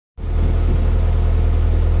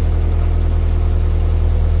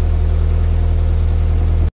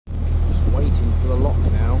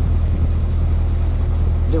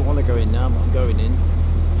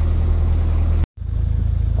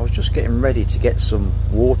just getting ready to get some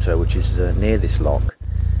water, which is near this lock,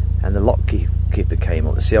 and the lock keeper came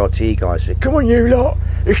up. The CRT guy said, "Come on you lot,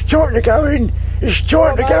 it's time to go in, it's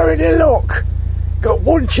time to go in the lock. Got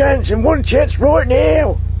one chance and one chance right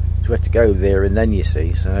now." So we had to go there and then, you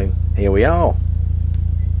see, so here we are.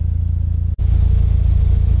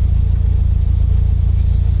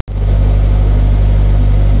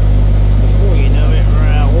 Before you know it,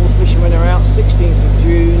 all the fishermen are out. 16th of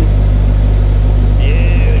June.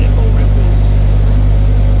 Beautiful rivers.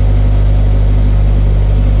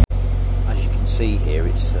 As you can see here,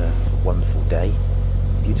 it's a wonderful day.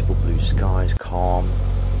 Beautiful blue skies, calm.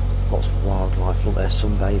 Lots of wildlife. Look, they're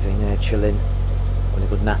sunbathing there, chilling. Really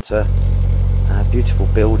good natter. Beautiful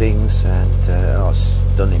buildings, and oh,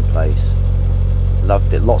 stunning place.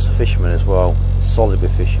 Loved it. Lots of fishermen as well. Solid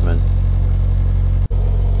with fishermen.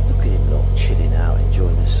 Look at him, look, chilling out,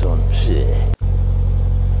 enjoying the sun. Pshh.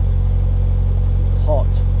 Hot.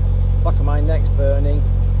 Back of my neck's burning.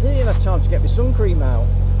 Didn't even have time to get my sun cream out.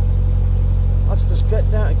 I had to just get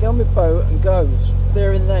down, get on my boat and go.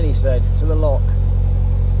 There and then, he said, to the lock.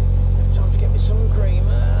 Time to get me sun cream.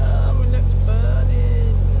 My neck's burning.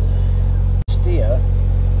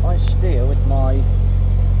 I steer with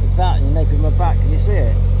that in the nape of my back. Can you see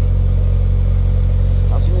it?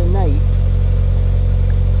 That's in the nape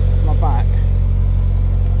of my back.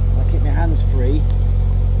 I keep my hands free.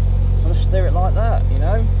 I just steer it like that, you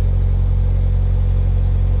know.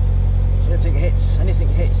 So anything hits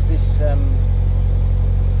this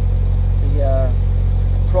the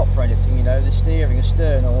prop or anything, you know, the steering, a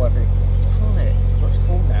stern or whatever it's what it's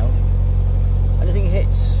called now. Anything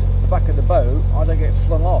hits the back of the boat, I don't get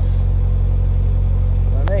flung off. You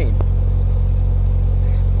know what I mean?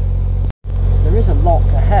 There is a lock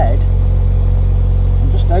ahead.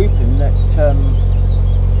 I'm just hoping that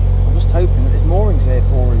there's moorings here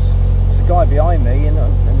for us. There's a guy behind me, and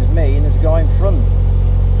there's me, and there's a guy in front.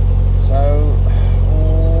 So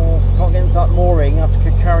if I can't get into that mooring, I have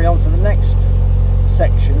to carry on to the next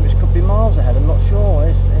section, which could be miles ahead. I'm not sure.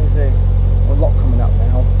 There's a lock coming up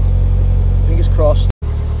now. Fingers crossed.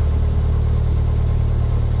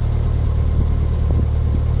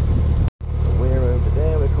 So we're over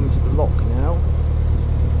there. We're coming to the lock now.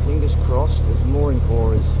 Fingers crossed. There's a mooring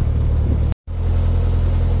for us.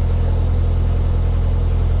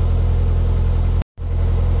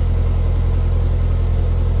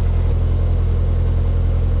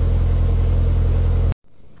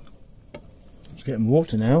 Just getting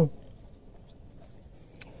water now.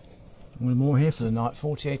 We're more here for the night.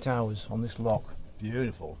 48 hours on this lock.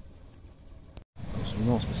 Beautiful. Got some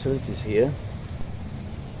nice facilities here.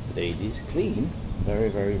 Ladies, clean. Very,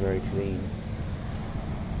 very, very clean.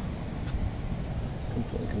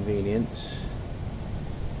 Comfort and convenience.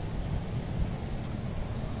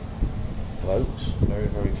 Floats. Very,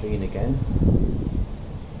 very clean again.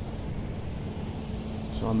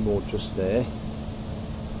 So I'm more just there.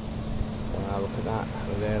 Wow, look at that.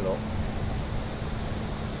 Over there, look.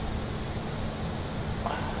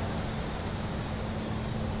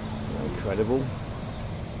 Incredible.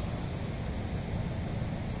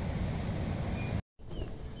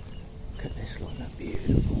 Look at this, look, that's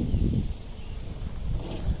beautiful.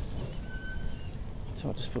 So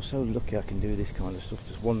I just feel so lucky I can do this kind of stuff,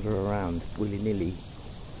 just wander around willy-nilly.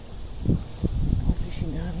 Oh,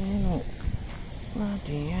 fishing down there, look.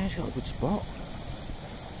 Bloody yeah, it's got a good spot.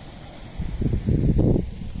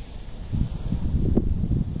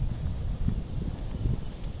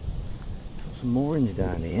 Got some moorings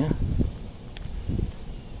down here.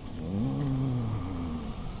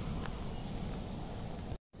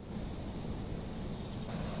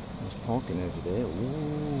 Parking over there.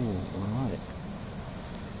 Ooh, alright.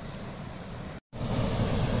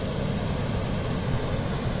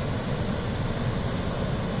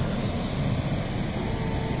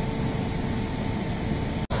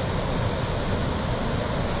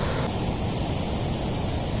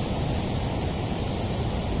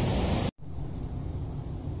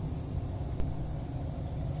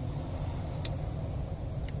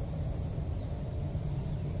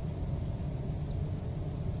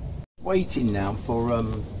 Waiting now for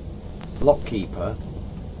lockkeeper.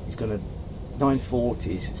 He's gonna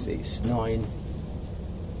 9:40. It's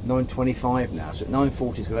 9:25 now. So at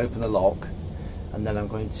 9:40 he's gonna open the lock, and then I'm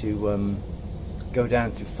going to go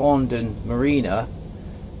down to Fondon Marina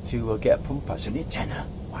to get a pump out. So near tenner.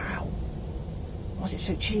 Wow. Why is it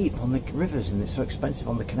so cheap on the rivers and it's so expensive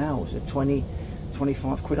on the canals? At 20,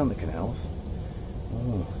 25 quid on the canals.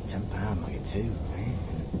 Oh, £10. I get two.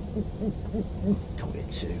 Can't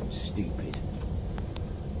get two. Stupid.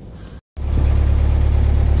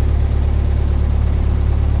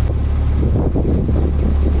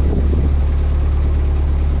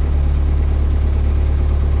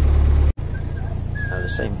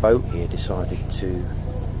 boat here decided to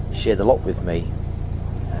share the lot with me,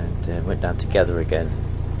 and went down together again.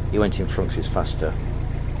 He went in front because it's faster.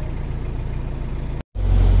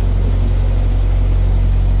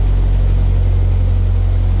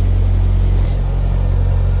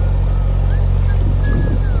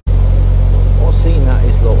 What a scene that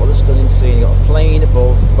is, look, what a stunning scene. You've got a plane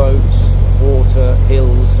above, boats, water,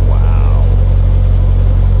 hills, wow.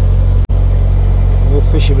 All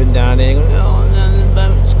fishermen down here going, oh no, the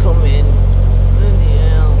boat's coming. Bloody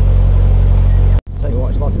hell. Tell you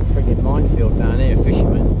what, it's like a frigging minefield down here,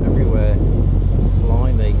 fishermen everywhere.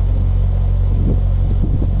 Blimey.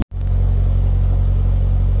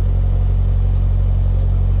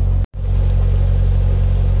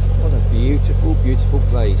 What a beautiful, beautiful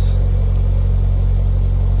place.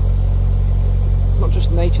 It's not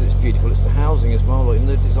just nature that's beautiful, it's the housing as well. Look, even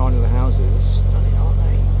the design of the houses is stunning, aren't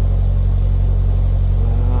they?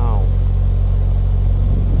 Wow.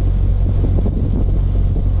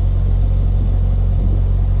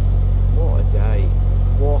 What a day.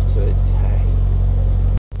 What a day.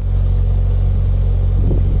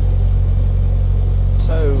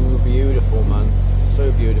 So beautiful, man.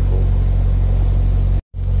 So beautiful.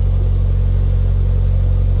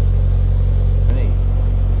 Hey.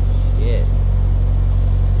 Shit.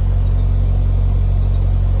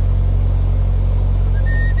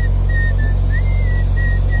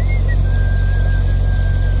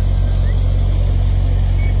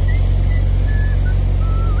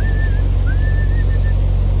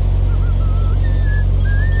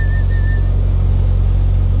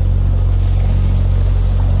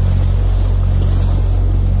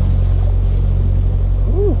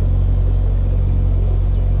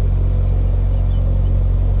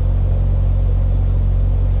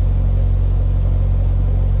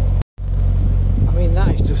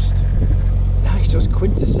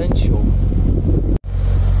 Quintessential.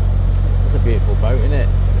 That's a beautiful boat, isn't it?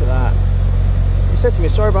 Look at that. He said to me,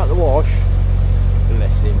 sorry about the wash.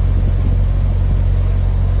 Bless him.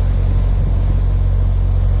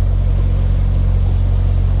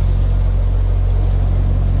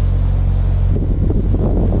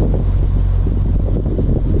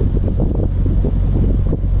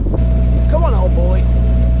 Come on, old boy.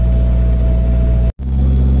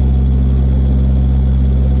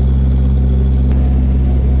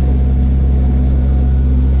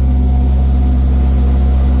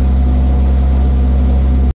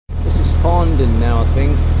 Now I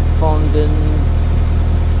think Fondon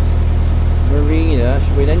Marina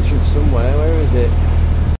should be an entrance somewhere. Where is it?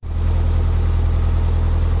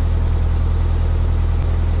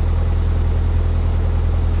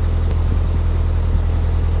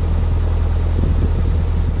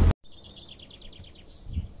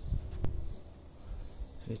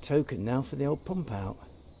 A token now for the old pump out.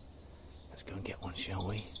 Let's go and get one, shall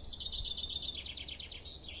we?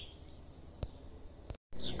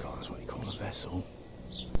 God, that's what you call a vessel.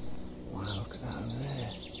 Wow, look at that over there.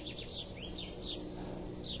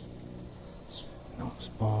 Knott's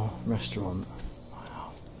Bar Restaurant.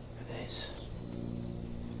 Wow, look at this.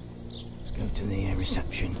 Let's go to the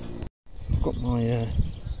reception. I've got my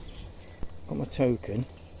token.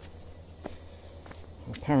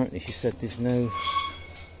 Apparently she said there's no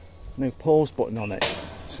pause button on it,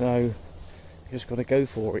 so you just got to go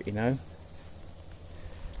for it, you know.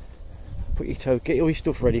 Put your token, get all your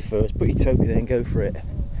stuff ready first, put your token in and go for it.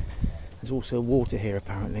 There's also water here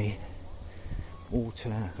apparently. Water,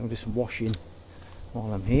 so I'll do some washing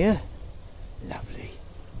while I'm here. Lovely.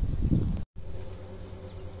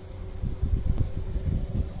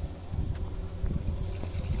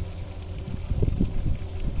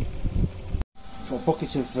 Got a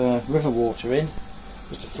bucket of river water in,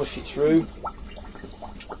 just to flush it through.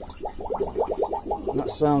 And that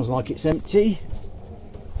sounds like it's empty.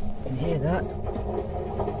 You can hear that.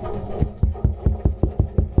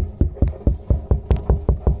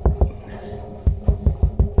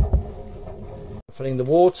 Filling the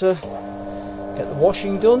water, get the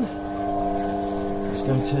washing done. Let's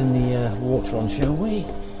go and turn the water on, shall we?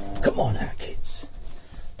 Come on now, kids,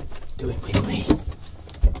 do it with me.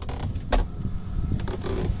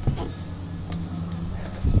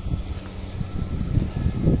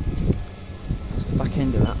 That's the back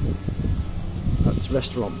end of that. That's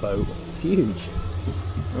restaurant boat, huge.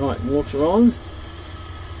 Right, water on.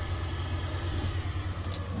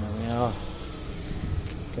 There we are.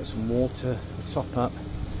 Get some water, top up,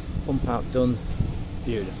 pump out done.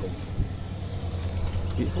 Beautiful.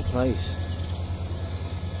 Beautiful place.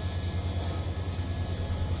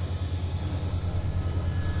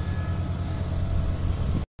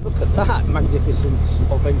 Look at that magnificence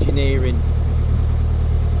of engineering.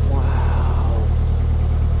 Wow.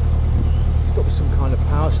 for some kind of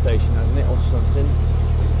power station, hasn't it, or something?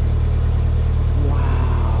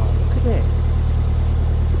 Wow, look at it.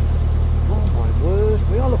 Oh my word,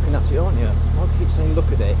 we are looking at it, aren't you? I keep saying look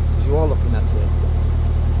at it, because you are looking at it.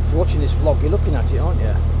 If you're watching this vlog, you're looking at it, aren't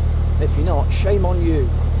you? If you're not, shame on you.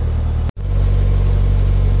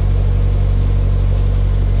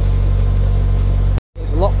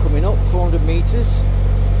 There's a lot coming up, 400 metres.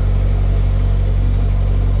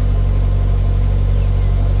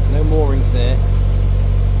 No moorings there.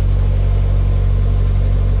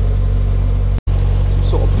 Some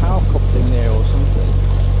sort of power coupling there or something.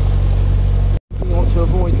 You want to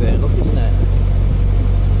avoid there, look, isn't it?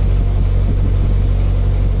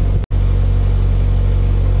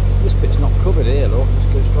 This bit's not covered here, look.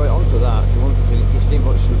 Just go straight onto that. If you want to think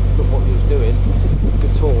what you was doing, you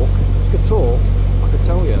could talk. You could talk, I could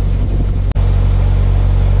tell you.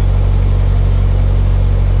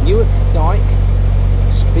 Newark Dyke.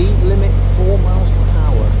 Speed limit 4 miles per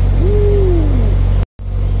hour. Woo!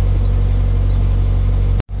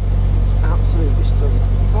 It's absolutely stunning.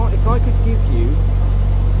 If I could give you,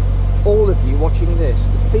 all of you watching this,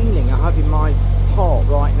 the feeling I have in my heart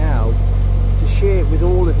right now, to share it with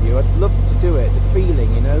all of you, I'd love to do it. The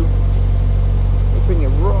feeling, you know, it'll bring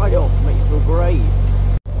it right up, make you feel great.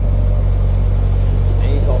 And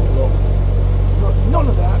he's off, look. None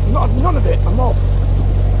of that, none of it, I'm off.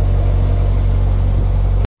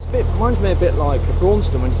 It reminds me a bit like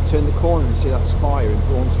Braunston, when you turn the corner and see that spire in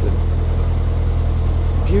Braunston.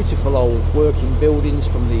 Beautiful old working buildings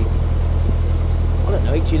from the, I don't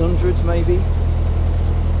know, 1800s maybe.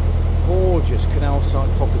 Gorgeous canal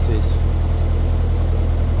side properties.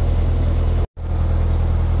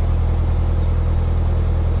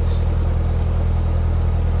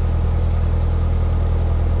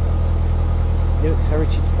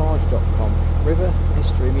 NewarkHeritageBarge.com. River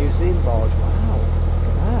History Museum barge. Wow.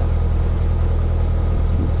 That.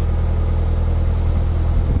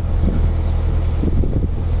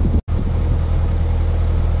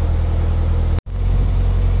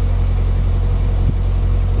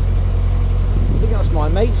 I think that's my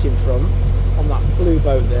mates in front on that blue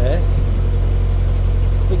boat there. I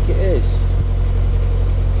think it is.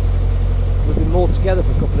 We've been moored together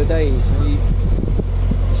for a couple of days, and you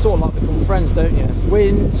sort of like become friends, don't you?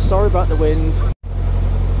 Wind, sorry about the wind.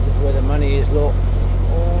 Where the money is, look.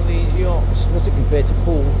 All these yachts, nothing compared to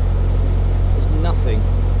Poole. There's nothing.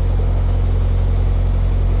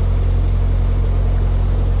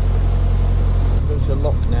 I'm going to a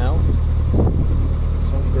lock now.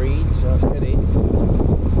 It's on green, so let's get in.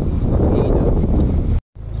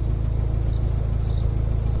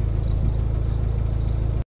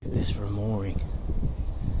 Look at this for a mooring.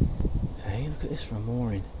 Hey, look at this for a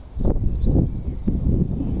mooring.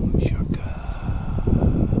 Boom shaka.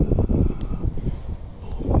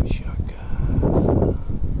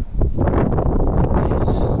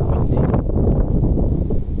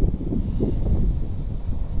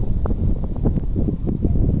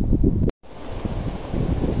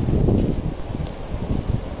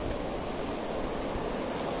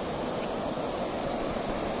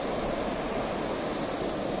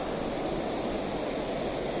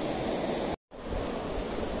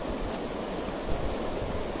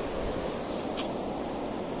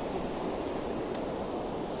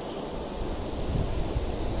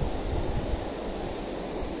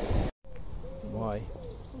 Why?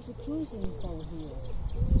 There's a cruising boat here.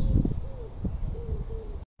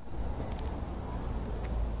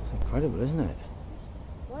 It's incredible, isn't it?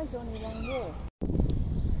 Why is only one wall?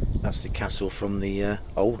 That's the castle from the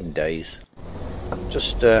olden days.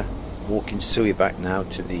 Just walking Suey back now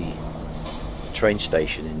to the train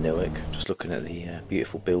station in Newark. Just looking at the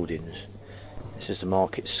beautiful buildings. This is the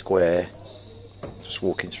market square. Just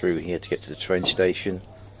walking through here to get to the train station.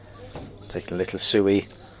 Taking a little Suey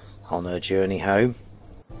on her journey home.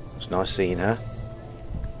 It's nice seeing her.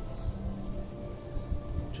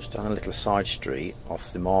 Just down a little side street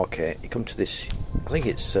off the market, you come to this, I think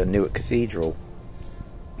it's Newark Cathedral.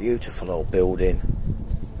 Beautiful old building,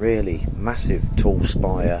 really massive tall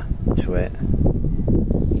spire to it.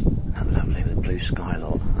 And lovely with the blue sky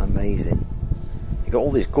lot, amazing. You've got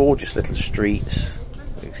all these gorgeous little streets,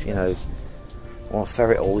 you know, I want to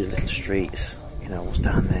ferret all these little streets, you know, what's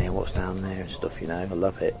down there and stuff, you know, I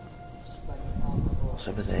love it. What's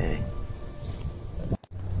over there?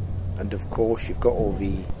 And of course you've got all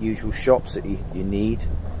the usual shops that you need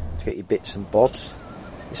to get your bits and bobs.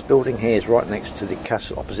 This building here is right next to the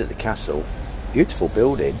castle, opposite the castle. Beautiful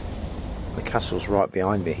building. The castle's right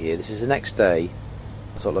behind me here. This is the next day.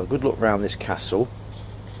 I thought I'd have a good look around this castle,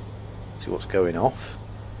 see what's going off.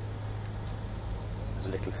 There's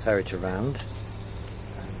a little ferret around,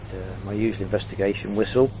 my usual investigation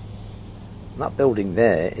whistle. And that building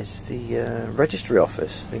there is the registry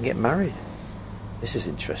office. We can get married. This is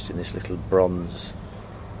interesting, this little bronze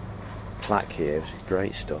plaque here.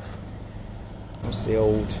 Great stuff. That's the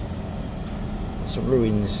old, some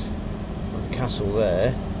ruins of the castle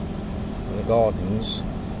there, and the gardens,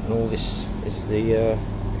 and all this is the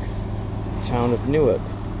town of Newark.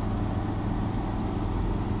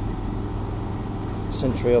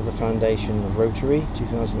 Century of the foundation of Rotary,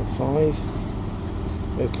 2005.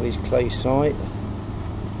 Hercules clay site.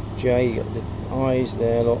 J, got the eyes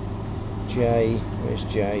there, look. J, where's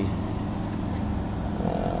J?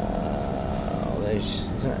 Is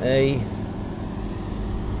that A?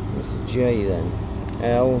 Where's the J then?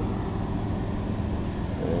 L.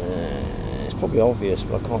 It's probably obvious,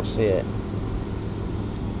 but I can't see it.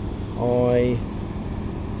 I.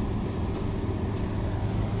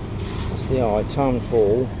 That's the I. Town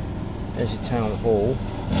Hall. There's the town hall.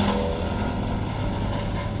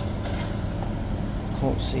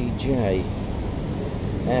 Can't see J.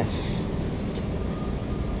 F.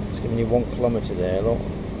 It's giving you 1 kilometre there, look.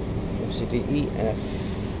 D, E, F.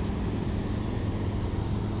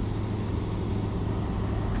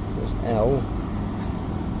 There's L.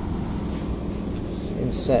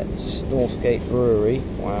 Insets, Northgate Brewery.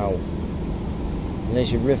 Wow. And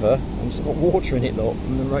there's your river, and it's got water in it, look,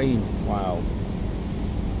 from the rain. Wow.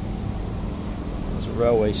 There's a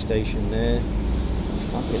railway station there.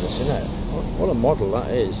 Fabulous, isn't it? What a model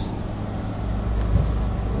that is.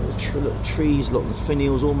 The little trees, look, the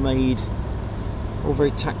finials all made. All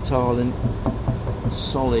very tactile and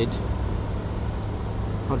solid.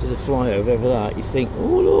 If I did a flyover over that, you think,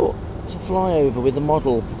 oh look, it's a flyover with a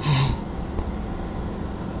model. Do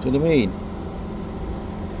you know what I mean?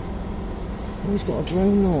 Oh, he's got a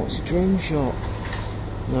drone now, it's a drone shot.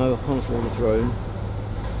 No, I can't afford a drone.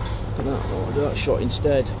 Look at that, I'll do that shot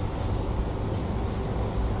instead.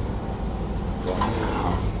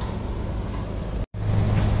 Wow.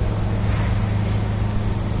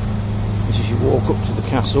 This is your walk up to the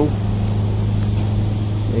castle,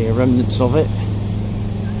 the remnants of it.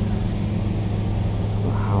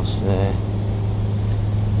 The house there.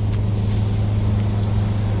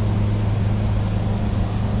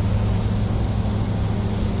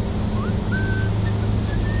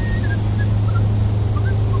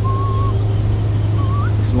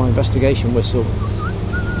 This is my investigation whistle.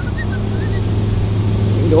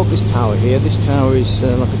 You can go up this tower here. This tower is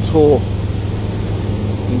like a tour.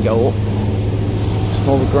 You can go up.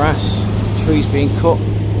 All the grass, trees being cut.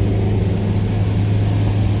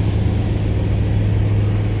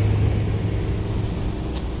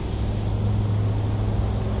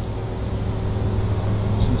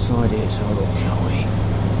 What's inside here? Let's have a look, shall we?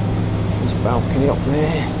 There's a balcony up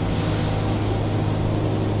there.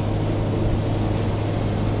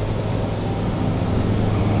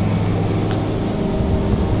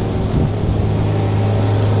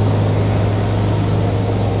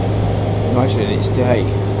 Imagine it's day.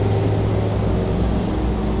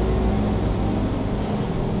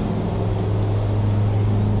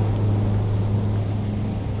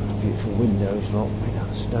 Beautiful windows, look, made out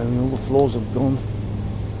of stone. All the floors have gone.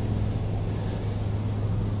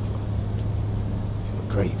 Got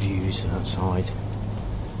great views outside.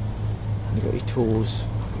 And you've got your tours.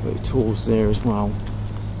 You've got your tours there as well.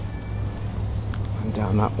 And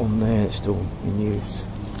down that one there, it's still in use.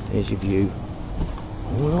 There's your view.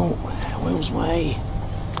 Oh look, Will's Way,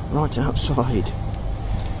 right outside.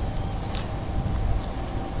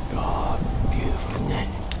 God, beautiful, isn't it?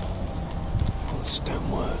 All the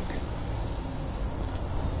stonework.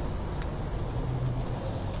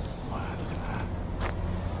 Wow, look at that.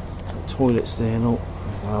 Got toilets there, look,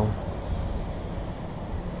 as well.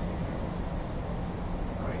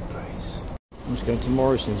 Great place. I'm just going to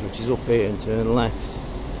Morrison's, which is up here, and turn left.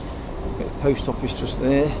 Get the post office just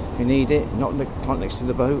there if you need it, not next to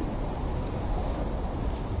the boat.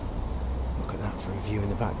 Look at that for a view in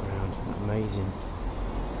the background, isn't that amazing?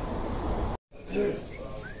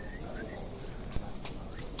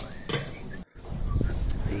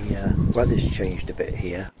 The weather's changed a bit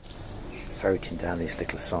here. Ferreting down these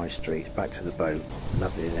little side streets back to the boat.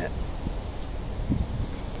 Lovely, isn't it?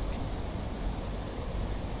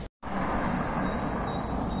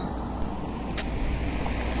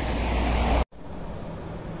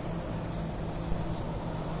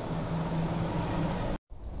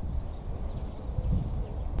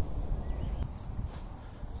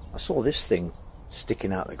 I saw this thing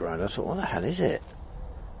sticking out the ground. I thought, what the hell is it?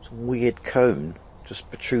 Some weird cone just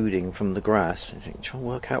protruding from the grass. I think, try and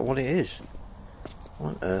work out what it is.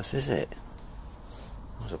 What on earth is it?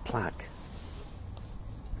 There's a plaque.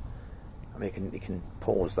 mean, you can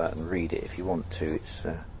pause that and read it if you want to. It's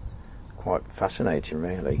quite fascinating,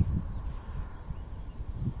 really.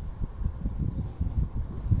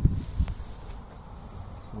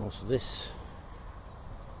 Also, this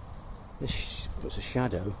puts a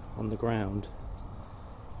shadow on the ground,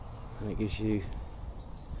 and it gives you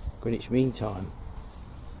Greenwich Mean Time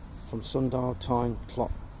from sundial time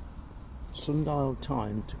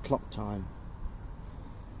to clock time.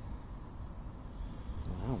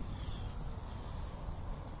 Wow.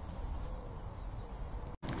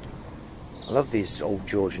 I love these old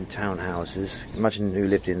Georgian townhouses. Imagine who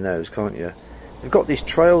lived in those, can't you? They've got these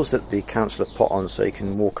trails that the council have put on so you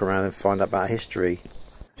can walk around and find out about history,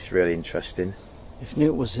 which is really interesting. If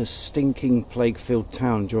Newark was a stinking plague-filled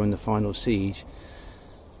town during the final siege,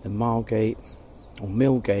 the Millgate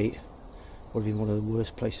would have been one of the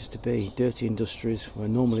worst places to be. Dirty industries were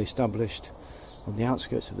normally established on the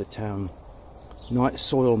outskirts of the town. Night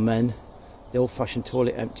soil men, the old-fashioned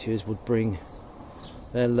toilet emptiers, would bring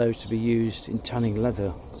their loads to be used in tanning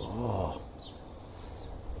leather. Oh.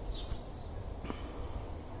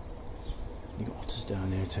 You got otters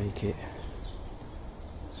down there, take it.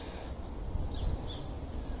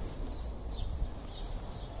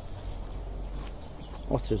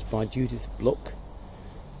 Otters by Judith Bluck,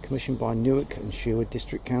 commissioned by Newark and Sherwood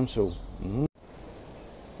District Council.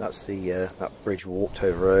 That's the that bridge we walked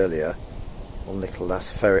over earlier. One little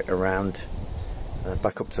last ferret around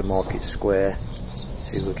back up to Market Square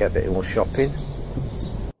to get a bit more shopping.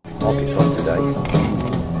 Market's on today.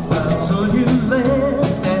 So you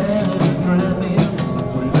left and driving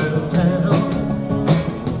through town,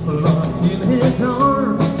 locked in his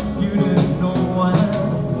arms, you didn't know why I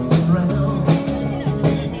was around.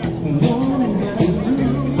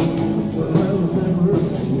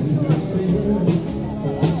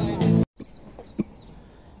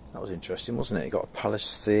 That was interesting, wasn't it? You got a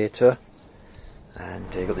palace theatre,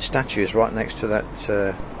 and you got the statues right next to that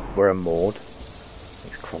where I'm moored. I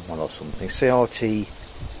think it's Cromwell or something. CRT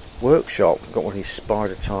workshop. Got one of these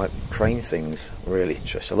spider type crane things. Really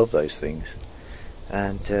interesting. I love those things.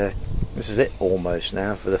 And this is it almost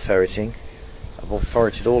now for the ferreting. I've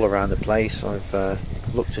ferreted all around the place. I've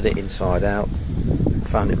looked at it inside out.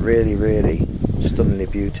 Found it really, really stunningly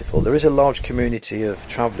beautiful. There is a large community of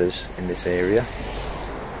travellers in this area,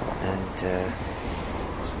 and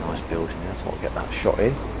it's a nice building there. I thought I'd get that shot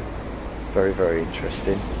in. Very, very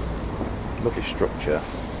interesting. Lovely structure,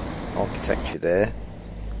 architecture there.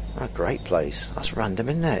 A great place. That's random,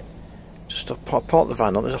 isn't it? Just park the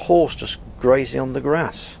van on. There's a horse just grazing on the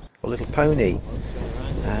grass, a little pony,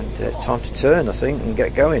 and it's time to turn, I think, and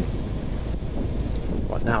get going.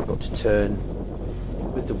 Right now, I've got to turn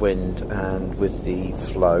with the wind and with the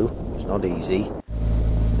flow. It's not easy,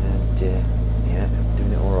 and yeah,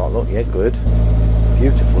 doing it all right. Look, yeah, good.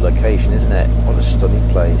 Beautiful location, isn't it? What a stunning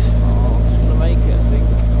place. Oh, I'm just gonna make it, I think.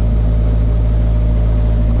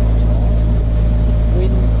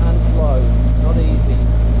 Wind and flow, not easy.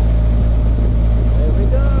 There we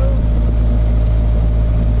go.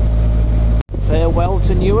 Farewell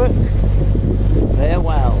to Newark.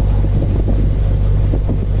 Farewell.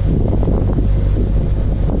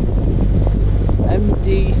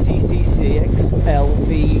 MDCCC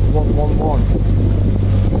XLV111.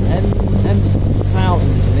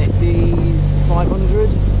 M1000, isn't it? D500?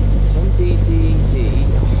 Some DDD.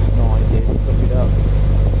 Oh, no idea. Let's look it up.